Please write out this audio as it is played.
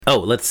Oh,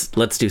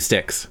 let's do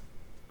sticks.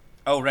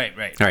 Oh, right.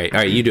 All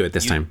right. You do it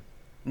this time.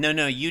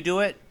 No, you do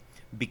it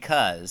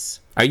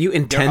because... Are you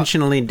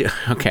intentionally...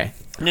 Okay.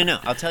 No,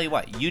 I'll tell you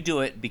why. You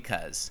do it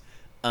because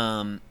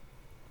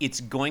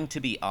it's going to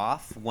be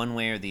off one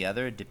way or the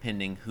other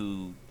depending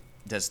who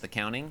does the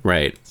counting.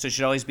 Right. So it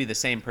should always be the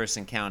same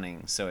person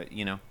counting, so it,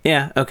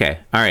 Yeah, okay.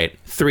 All right.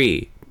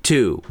 3,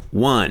 2,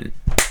 1.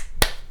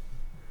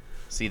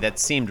 See, that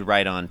seemed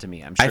right on to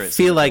me. I'm sure I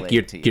feel like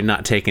you're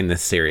not taking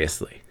this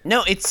seriously.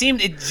 No, it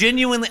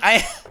genuinely...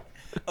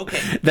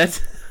 Okay.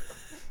 That's...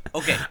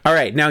 Okay. All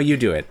right, now you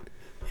do it.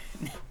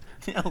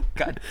 No,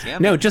 God damn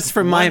it. No, just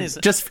for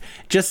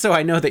just so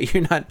I know that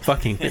you're not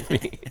fucking with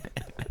me.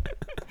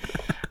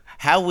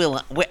 How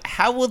will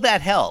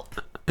that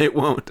help? It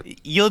won't.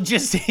 You'll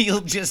just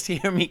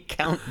hear me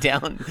count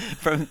down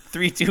from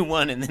 3, 2,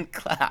 1 and then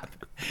clap.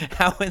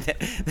 How would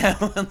that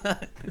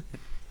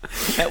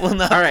will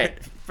not. All right.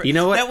 You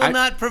know what? That will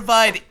not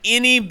provide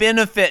any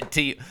benefit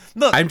to you.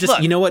 Look,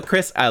 you know what,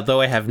 Chris?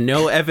 Although I have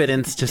no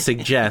evidence to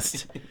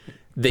suggest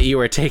that you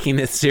are taking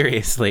this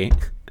seriously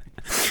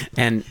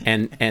and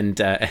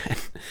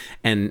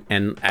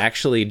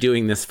actually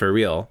doing this for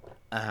real.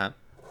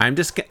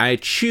 I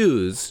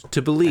choose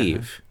to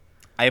believe.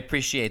 I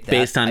appreciate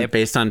that.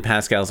 Based on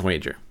Pascal's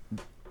wager.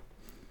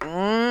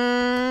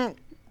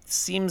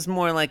 Seems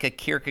more like a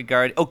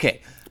Kierkegaard. Okay.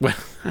 Well,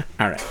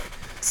 all right.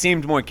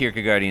 Seemed more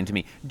Kierkegaardian to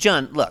me.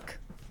 John, look.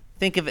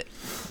 Think of it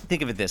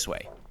this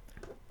way.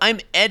 I'm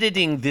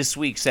editing this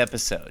week's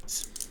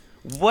episodes.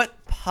 What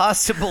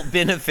possible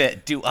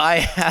benefit do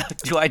I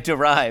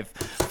derive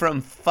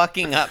from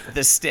fucking up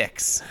the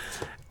sticks?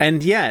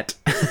 And yet,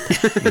 God,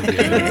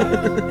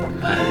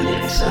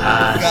 it's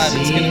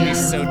gonna be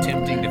so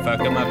tempting to fuck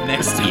them up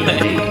next time.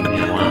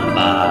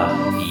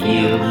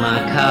 Yield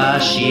my car,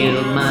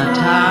 shield my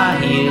tie,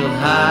 heel,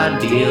 high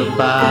deal,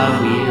 bar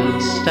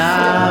wheel,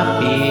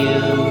 stop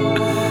you.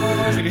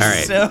 All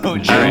right.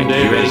 Jim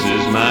Davis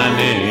is my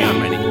name.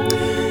 I'm ready.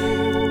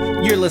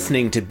 You're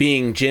listening to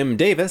Being Jim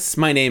Davis.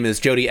 My name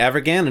is Jody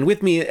Avirgan, and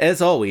with me, as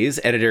always,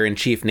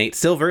 Editor-in-Chief Nate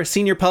Silver,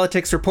 Senior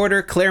Politics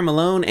Reporter Claire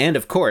Malone, and,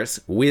 of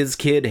course, Whiz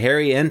Kid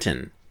Harry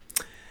Enton.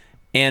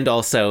 And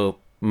also,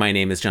 my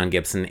name is John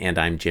Gibson, and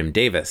I'm Jim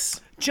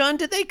Davis. John,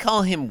 did they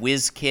call him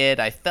Whiz Kid?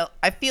 I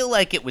feel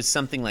like it was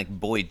something like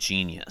Boy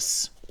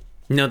Genius.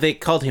 No, they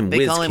called him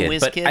Whiz Kid,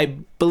 but I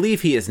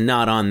believe he is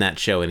not on that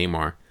show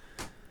anymore.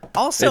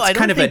 Also, it's I don't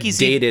kind of think a he's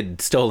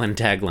dated, stolen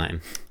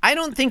tagline. I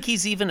don't think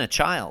he's even a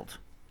child.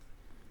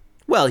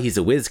 Well, he's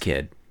a whiz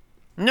kid.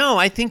 No,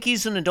 I think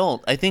he's an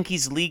adult. I think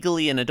he's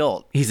legally an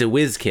adult. He's a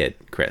whiz kid,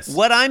 Chris.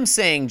 What I'm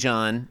saying,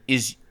 John,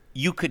 is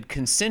you could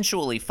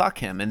consensually fuck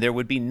him and there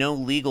would be no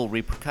legal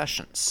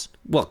repercussions.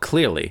 Well,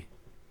 clearly.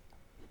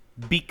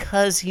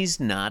 Because he's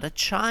not a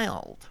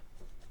child.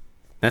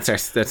 That's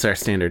our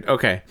standard.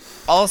 Okay.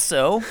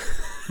 Also,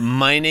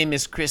 my name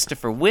is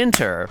Christopher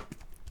Winter,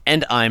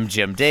 and I'm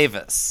Jim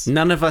Davis.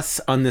 None of us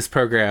on this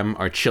program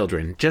are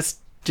children, just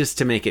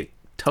to make it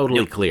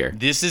totally clear.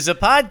 This is a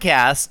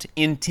podcast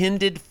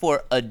intended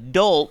for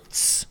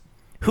adults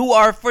who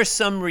are, for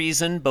some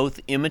reason, both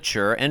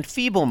immature and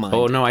feeble-minded.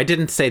 Oh, no, I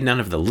didn't say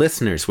none of the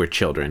listeners were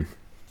children.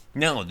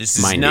 No, this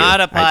is not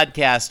a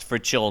podcast for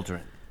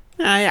children.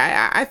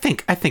 I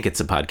think it's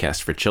a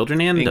podcast for children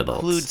and adults. It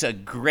includes a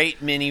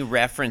great many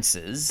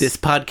references. This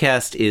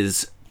podcast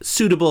is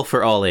suitable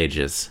for all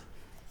ages.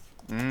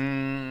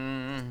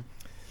 I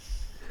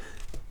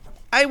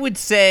would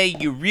say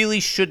you really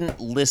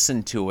shouldn't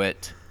listen to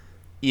it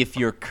if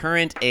your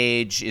current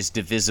age is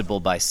divisible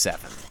by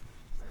 7.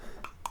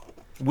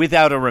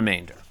 Without a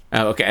remainder.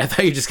 Oh, okay. I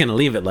thought you were just going to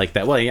leave it like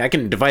that. Well, I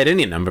can divide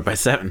any number by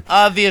 7.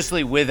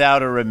 Obviously,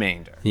 without a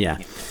remainder. Yeah.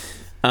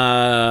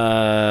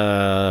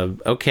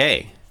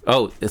 Okay.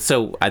 Oh,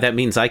 so that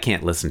means I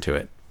can't listen to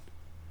it.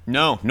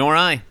 No, nor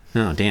I.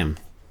 Oh, damn.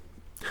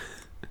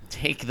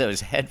 Take those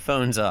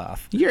headphones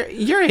off. Your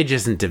age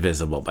isn't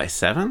divisible by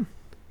 7.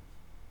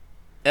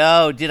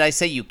 Oh, did I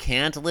say you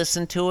can't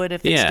listen to it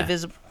if it's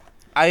divisible?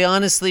 I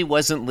honestly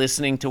wasn't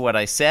listening to what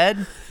I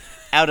said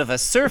out of a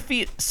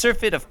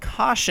surfeit of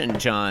caution,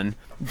 John,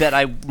 that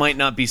I might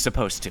not be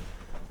supposed to.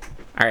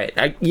 All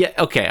right.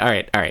 Okay.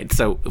 All right.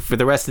 So for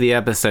the rest of the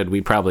episode, we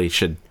probably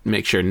should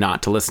make sure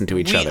not to listen to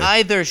each other. We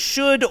either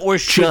should or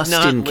should just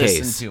not in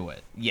listen case. to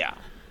it. Yeah.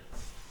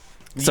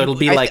 So it'll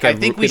be like a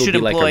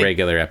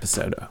regular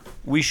episode.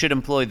 We should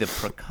employ the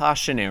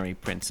precautionary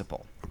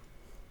principle.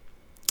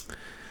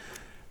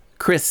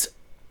 Chris.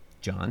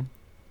 John.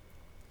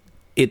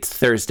 It's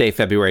Thursday,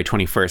 February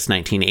 21st,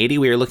 1980.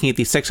 We are looking at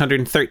the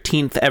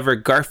 613th ever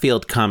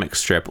Garfield comic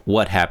strip,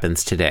 What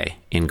Happens Today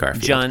in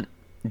Garfield.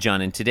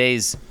 John, in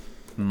today's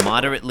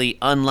moderately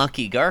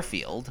unlucky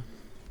Garfield,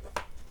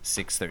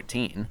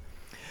 613,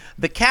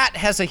 the cat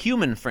has a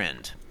human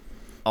friend.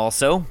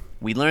 Also,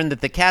 we learn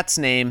that the cat's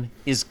name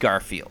is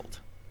Garfield.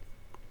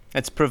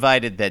 That's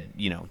provided that,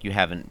 you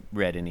haven't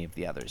read any of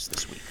the others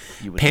this week.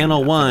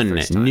 Panel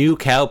 1, New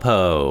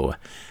Cowpo.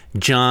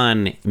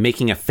 John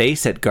making a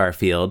face at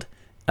Garfield,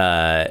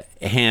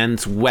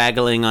 hands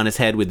waggling on his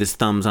head with his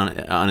thumbs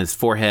on his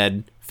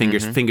forehead,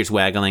 fingers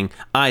waggling,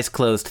 eyes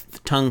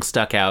closed, tongue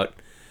stuck out.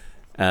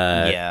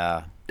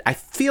 Yeah. I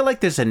feel like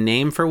there's a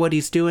name for what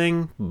he's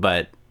doing,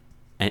 but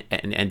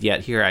and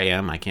yet here I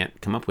am. I can't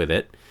come up with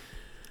it.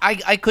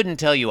 I couldn't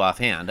tell you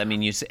offhand. I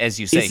mean, as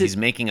you say, he's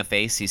making a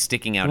face. He's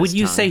sticking out his Would tongue.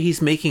 you say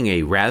he's making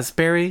a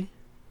raspberry?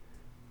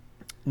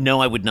 No,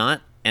 I would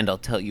not, and I'll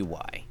tell you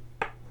why.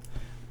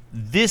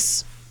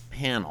 This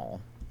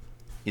panel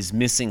is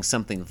missing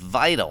something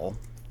vital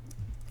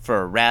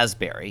for a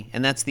raspberry,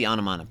 and that's the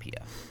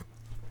onomatopoeia.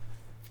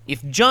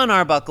 If John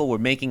Arbuckle were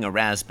making a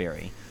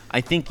raspberry,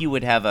 I think you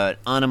would have an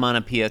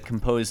onomatopoeia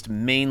composed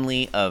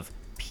mainly of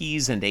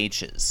P's and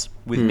H's,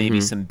 with maybe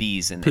some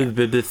B's in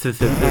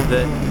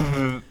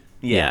there.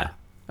 Yeah.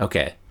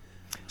 Okay.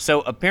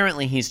 So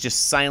apparently he's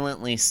just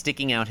silently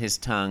sticking out his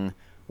tongue.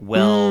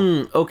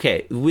 Well,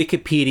 Okay.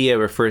 Wikipedia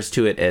refers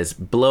to it as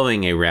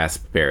blowing a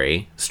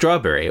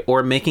strawberry,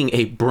 or making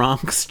a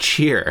Bronx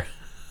cheer.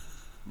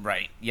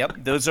 right. Yep.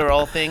 Those are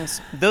all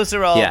things. Those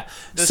are all. Yeah.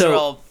 Those So are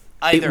all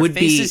either it would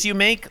faces be- you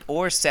make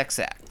or sex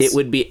acts. It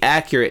would be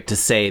accurate to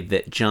say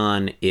that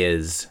John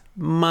is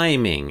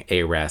miming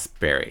a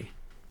raspberry.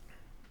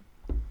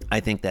 I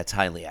think that's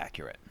highly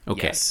accurate.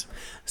 Okay. Yes.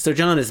 So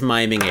John is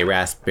miming a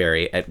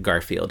raspberry at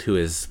Garfield, who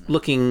is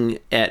looking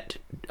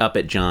up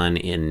at John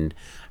in,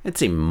 I'd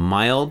say,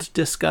 mild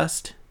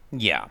disgust.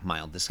 Yeah,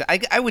 mild disgust.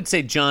 I would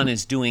say John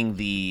is doing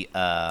the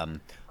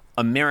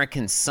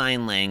American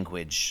Sign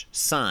Language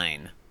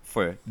sign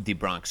for the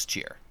Bronx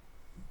cheer.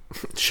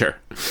 Sure.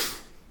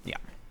 Yeah.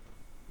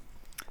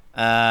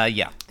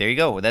 Yeah, there you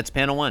go. That's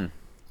panel 1.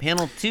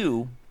 Panel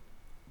 2,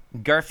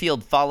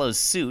 Garfield follows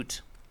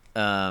suit,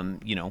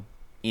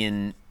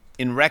 in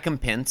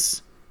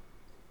recompense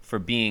for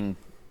being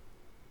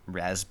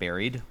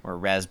raspberried or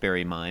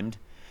raspberry mimed.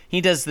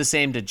 He does the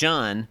same to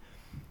John.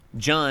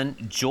 John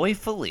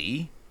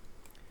joyfully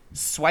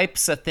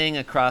swipes a thing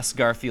across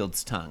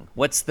Garfield's tongue.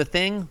 What's the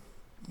thing?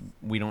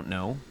 We don't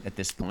know at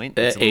this point.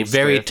 It's A little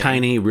very square thing.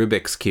 tiny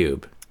Rubik's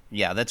Cube.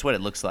 Yeah, that's what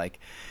it looks like.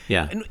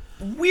 Yeah. And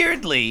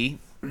weirdly,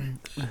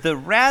 the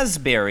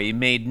raspberry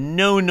made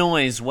no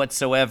noise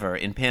whatsoever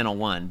in panel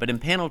 1, but in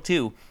panel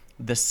 2,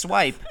 the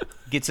swipe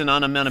gets an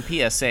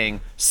onomatopoeia saying,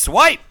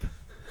 swipe!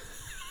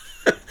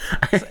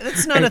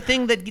 That's not a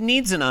thing that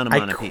needs an I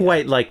onomatopoeia.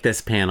 quite like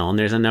this panel, and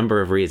there's a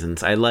number of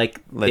reasons. I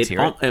like Let's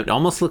hear it. It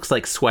almost looks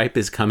like swipe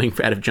is coming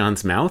out of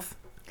John's mouth.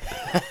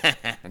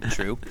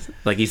 True.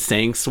 Like he's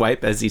saying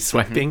swipe as he's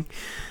swiping.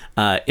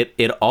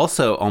 It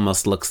also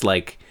almost looks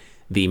like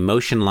the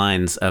motion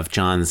lines of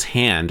John's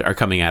hand are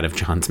coming out of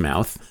John's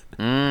mouth.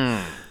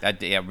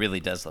 That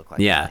really does look like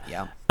Yeah.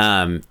 that.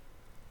 Yeah.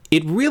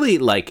 It really,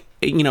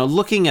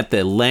 looking at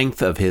the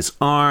length of his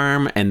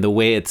arm and the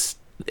way it's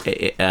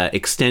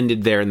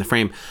extended there in the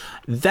frame,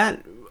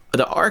 that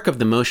the arc of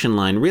the motion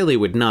line really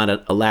would not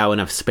allow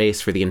enough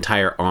space for the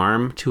entire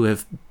arm to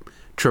have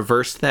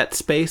traversed that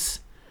space.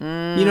 You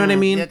know what I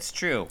mean? That's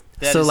true.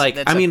 But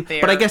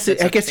I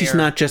guess he's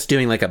not just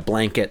doing like a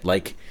blanket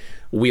like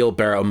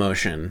wheelbarrow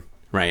motion,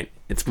 right?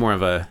 It's more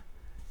of a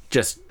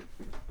just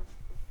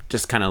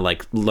kind of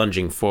like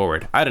lunging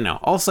forward. I don't know.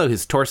 Also,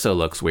 his torso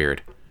looks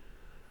weird.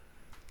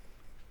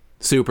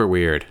 Super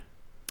weird.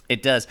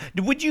 It does.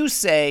 Would you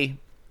say,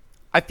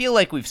 I feel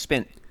like we've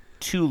spent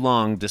too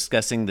long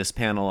discussing this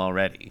panel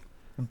already,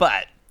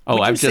 but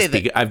I've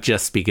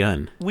just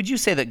begun. Would you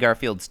say that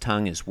Garfield's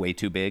tongue is way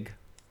too big?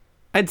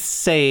 I'd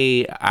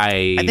say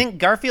I think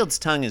Garfield's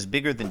tongue is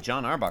bigger than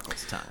John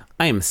Arbuckle's tongue.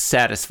 I am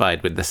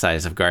satisfied with the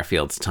size of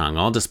Garfield's tongue.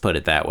 I'll just put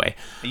it that way.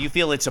 You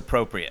feel it's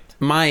appropriate.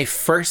 My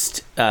first...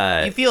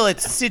 you feel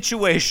it's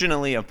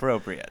situationally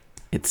appropriate.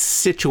 It's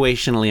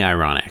situationally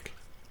ironic.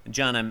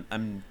 John,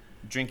 I'm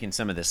drinking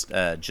some of this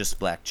Just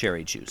Black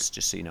cherry juice,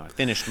 just so you know. I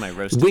finished my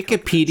roasted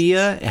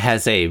Wikipedia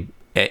has an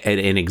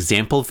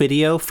example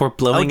video for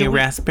blowing a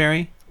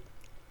raspberry.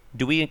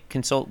 Do we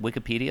consult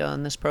Wikipedia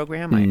on this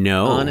program?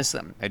 No.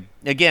 Honestly,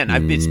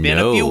 it's been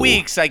a few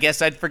weeks. I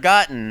guess I'd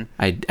forgotten.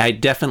 I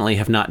definitely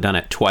have not done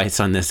it twice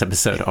on this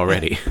episode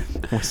already.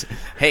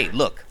 Hey,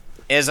 look,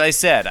 as I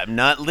said, I'm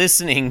not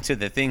listening to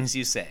the things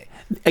you say.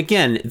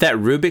 Again, that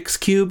Rubik's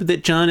Cube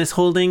that John is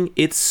holding,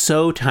 it's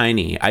so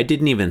tiny. I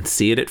didn't even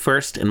see it at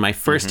first, and my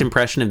first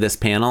impression of this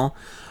panel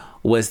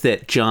was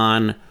that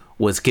John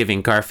was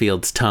giving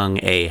Garfield's tongue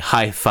a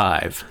high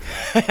five.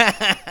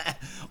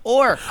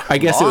 Or I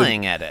guess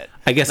clawing at it.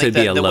 I guess it'd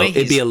be a low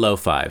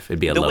five. It'd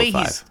be a low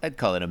five. I'd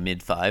call it a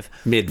mid five.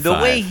 Mid The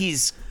five.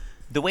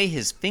 way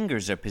his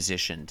fingers are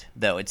positioned,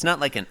 though, it's not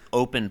like an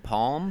open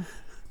palm,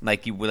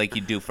 like you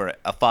do for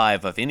a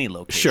 5 of any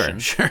location.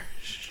 Sure.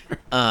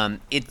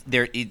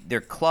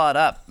 They're clawed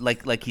up,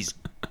 like he's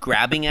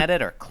grabbing at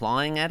it or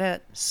clawing at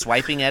it,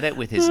 swiping at it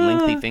with his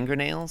lengthy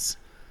fingernails.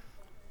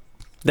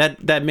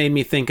 That made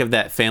me think of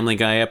that Family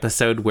Guy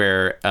episode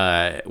where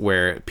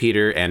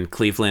Peter and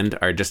Cleveland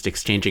are just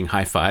exchanging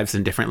high fives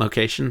in different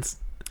locations.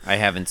 I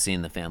haven't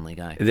seen the Family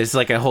Guy. There's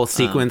like a whole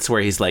sequence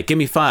where he's like, "Give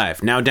me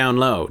 5 now, down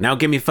low. Now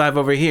give me 5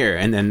 over here,"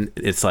 and then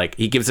it's like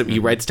he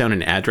writes down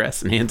an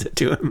address and hands it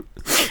to him.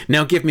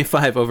 Now give me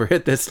 5 over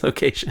at this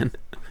location.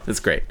 That's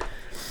great.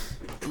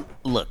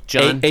 Look,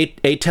 John,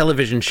 a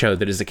television show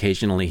that is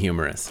occasionally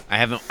humorous. I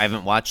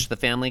haven't watched The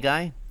Family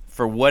Guy.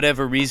 For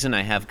whatever reason,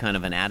 I have kind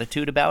of an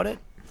attitude about it.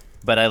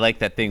 But I like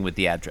that thing with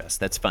the address.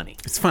 That's funny.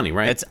 It's funny,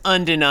 right? It's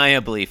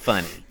undeniably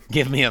funny.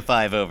 Give me a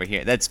 5 over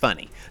here. That's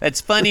funny. That's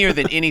funnier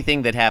than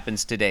anything that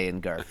happens today in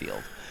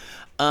Garfield.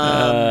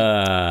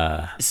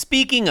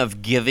 Speaking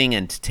of giving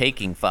and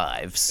taking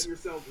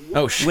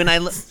 5s, when I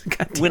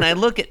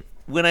look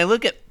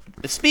at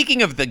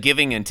speaking of the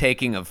giving and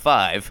taking of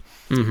 5,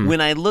 when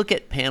I look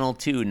at panel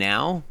 2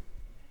 now,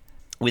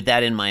 with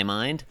that in my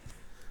mind,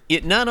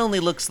 it not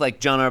only looks like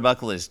John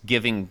Arbuckle is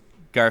giving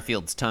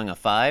Garfield's tongue a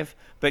 5,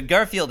 but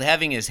Garfield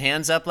having his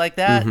hands up like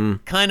that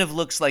kind of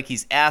looks like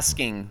he's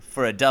asking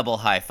for a double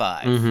high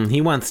 5. He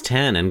wants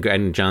 10,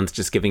 and John's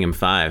just giving him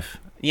 5.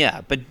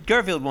 Yeah, but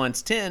Garfield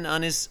wants 10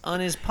 on his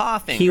paw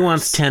fingers. He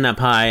wants 10 up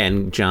high,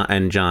 and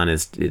John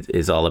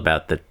is all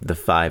about the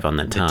 5 on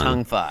the tongue. The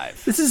tongue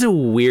 5. This is a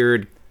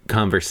weird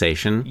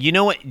conversation. You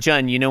know what,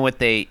 John? You know what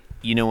they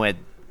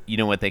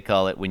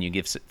call it when you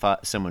give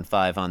someone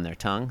 5 on their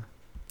tongue?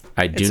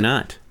 I do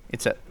not.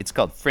 It's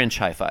called French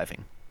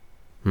high-fiving.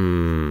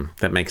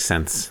 That makes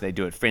sense. They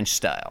do it French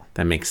style.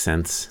 That makes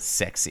sense.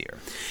 Sexier.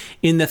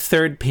 In the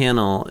third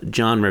panel,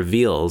 John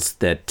reveals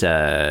that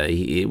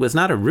it was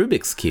not a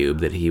Rubik's Cube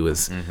that he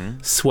was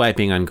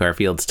swiping on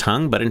Garfield's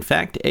tongue, but in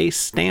fact a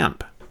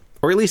stamp.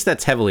 Or at least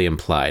that's heavily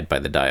implied by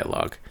the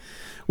dialogue,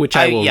 which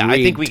I will read.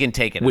 I think we can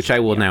take it. Which I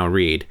will now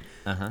read.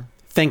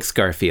 Thanks,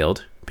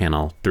 Garfield.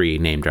 Panel 3,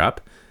 name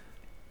drop.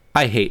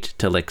 I hate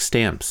to lick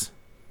stamps.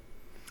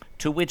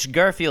 To which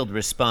Garfield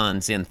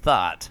responds in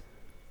thought,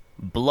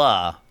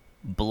 blah,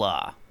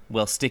 blah,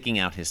 while sticking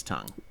out his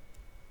tongue.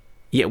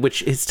 Yeah,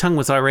 which his tongue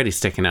was already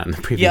sticking out in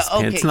the previous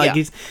panel. It's like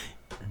he's...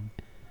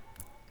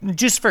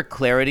 Just for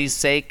clarity's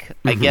sake,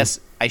 I guess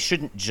I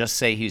shouldn't just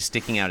say he's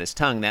sticking out his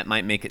tongue. That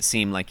might make it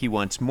seem like he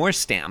wants more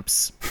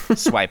stamps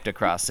swiped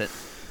across it.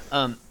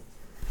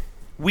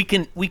 We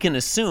can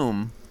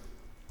assume,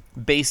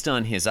 based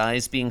on his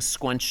eyes being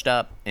squunched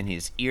up and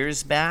his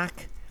ears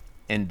back,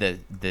 and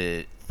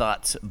the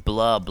thoughts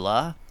blah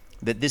blah,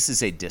 that this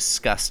is a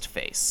disgust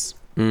face,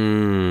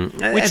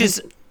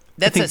 that's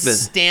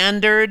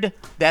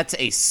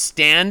a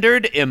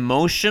standard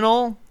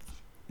emotion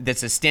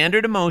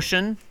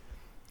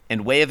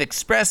and way of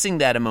expressing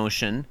that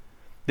emotion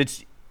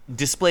that's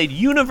displayed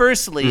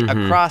universally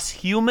across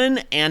human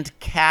and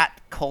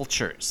cat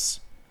cultures.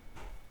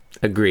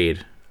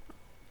 Agreed.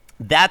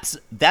 That's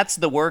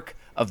the work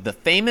of the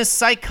famous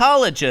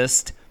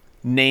psychologist,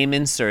 name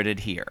inserted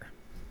here.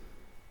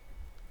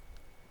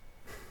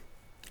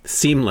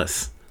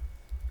 Seamless.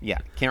 Yeah,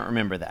 can't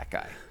remember that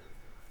guy.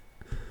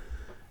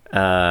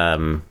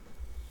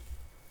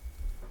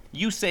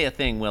 You say a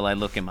thing while I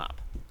look him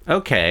up.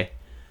 Okay.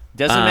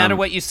 Doesn't matter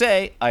what you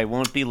say, I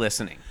won't be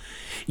listening.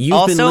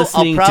 You've been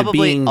listening to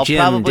Being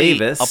Jim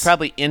Davis. I'll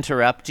probably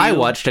interrupt you. I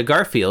watched a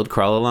Garfield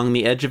crawl along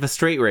the edge of a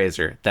straight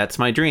razor. That's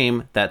my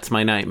dream. That's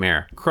my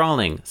nightmare.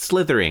 Crawling,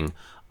 slithering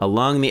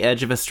along the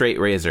edge of a straight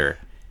razor.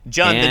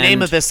 John, the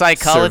name of the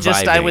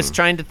psychologist I was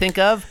trying to think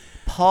of,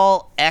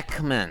 Paul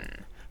Ekman.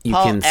 You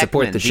can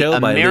support the show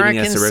by leaving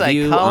us a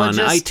review on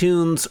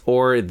iTunes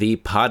or the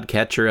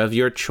podcatcher of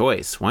your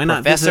choice. Why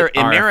not Professor visit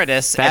our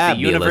Emeritus at the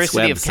University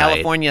website, of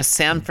California,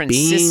 San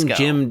Francisco.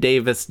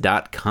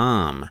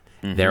 BeingJimDavis.com.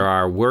 There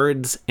are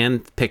words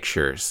and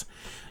pictures.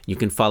 You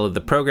can follow the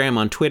program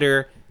on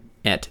Twitter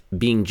at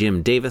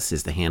BeingJimDavis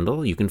is the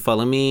handle. You can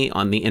follow me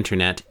on the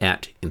internet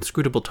at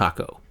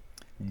InscrutableTaco.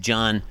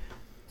 John,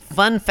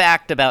 fun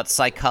fact about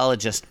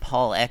psychologist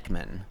Paul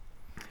Ekman.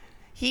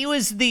 He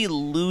was the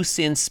loose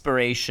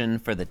inspiration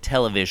for the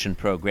television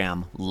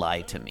program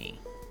Lie to Me.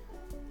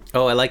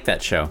 Oh, I like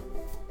that show.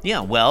 Yeah,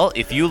 well,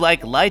 if you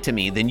like Lie to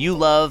Me, then you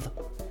love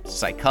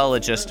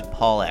psychologist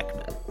Paul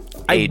Ekman.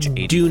 I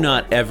do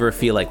not ever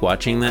feel like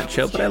watching that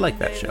show, but I like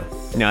that show.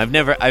 No, I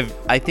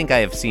think I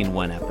have seen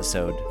one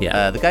episode.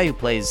 Yeah. The guy who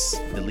plays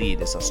the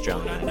lead is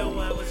Australian.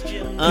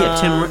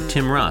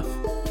 Tim Roth.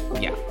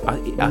 Yeah.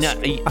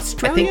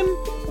 Australian?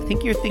 I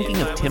think you're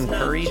thinking of Tim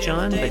Curry,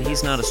 John, but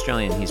he's not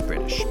Australian, he's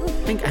British.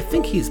 I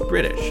think he's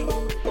British.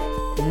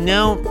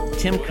 No,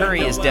 Tim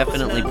Curry is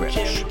definitely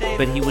British,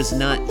 but he was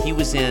not. He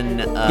was in.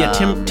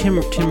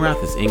 Tim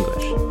Roth is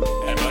English.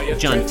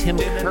 John, Tim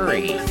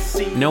Curry.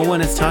 No one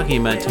is talking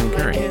about Tim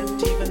Curry.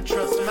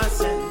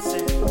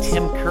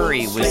 Tim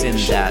Curry was in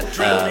that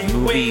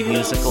movie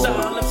musical.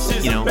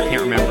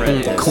 Can't remember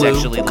it. Clue.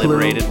 Sexually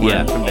Liberated. Clue.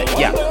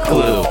 Yeah,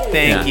 Clue.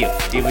 Thank you.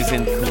 He was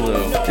in Clue.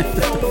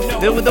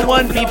 the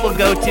one people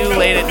go to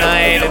late at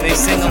night and they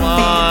sing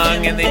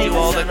along and they do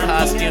all the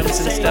costumes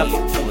and stuff.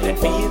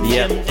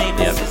 Yep.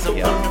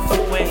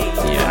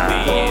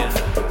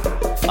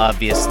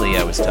 Obviously,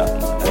 I was talking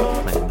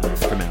about Planet 9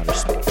 from Outer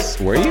Space.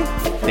 Were you?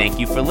 Thank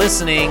you for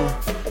listening,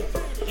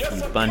 you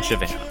bunch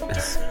of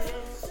animals.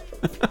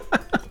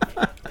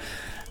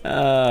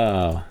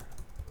 Oh.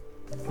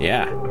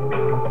 Yeah.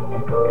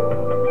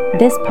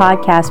 This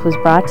podcast was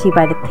brought to you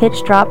by the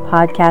Pitch Drop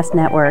Podcast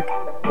Network.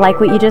 Like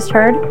what you just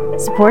heard?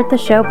 Support the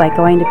show by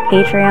going to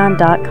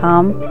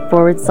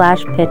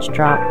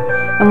patreon.com/pitchdrop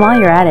And while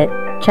you're at it,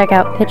 check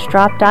out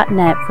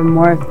pitchdrop.net for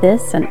more of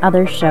this and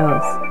other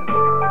shows.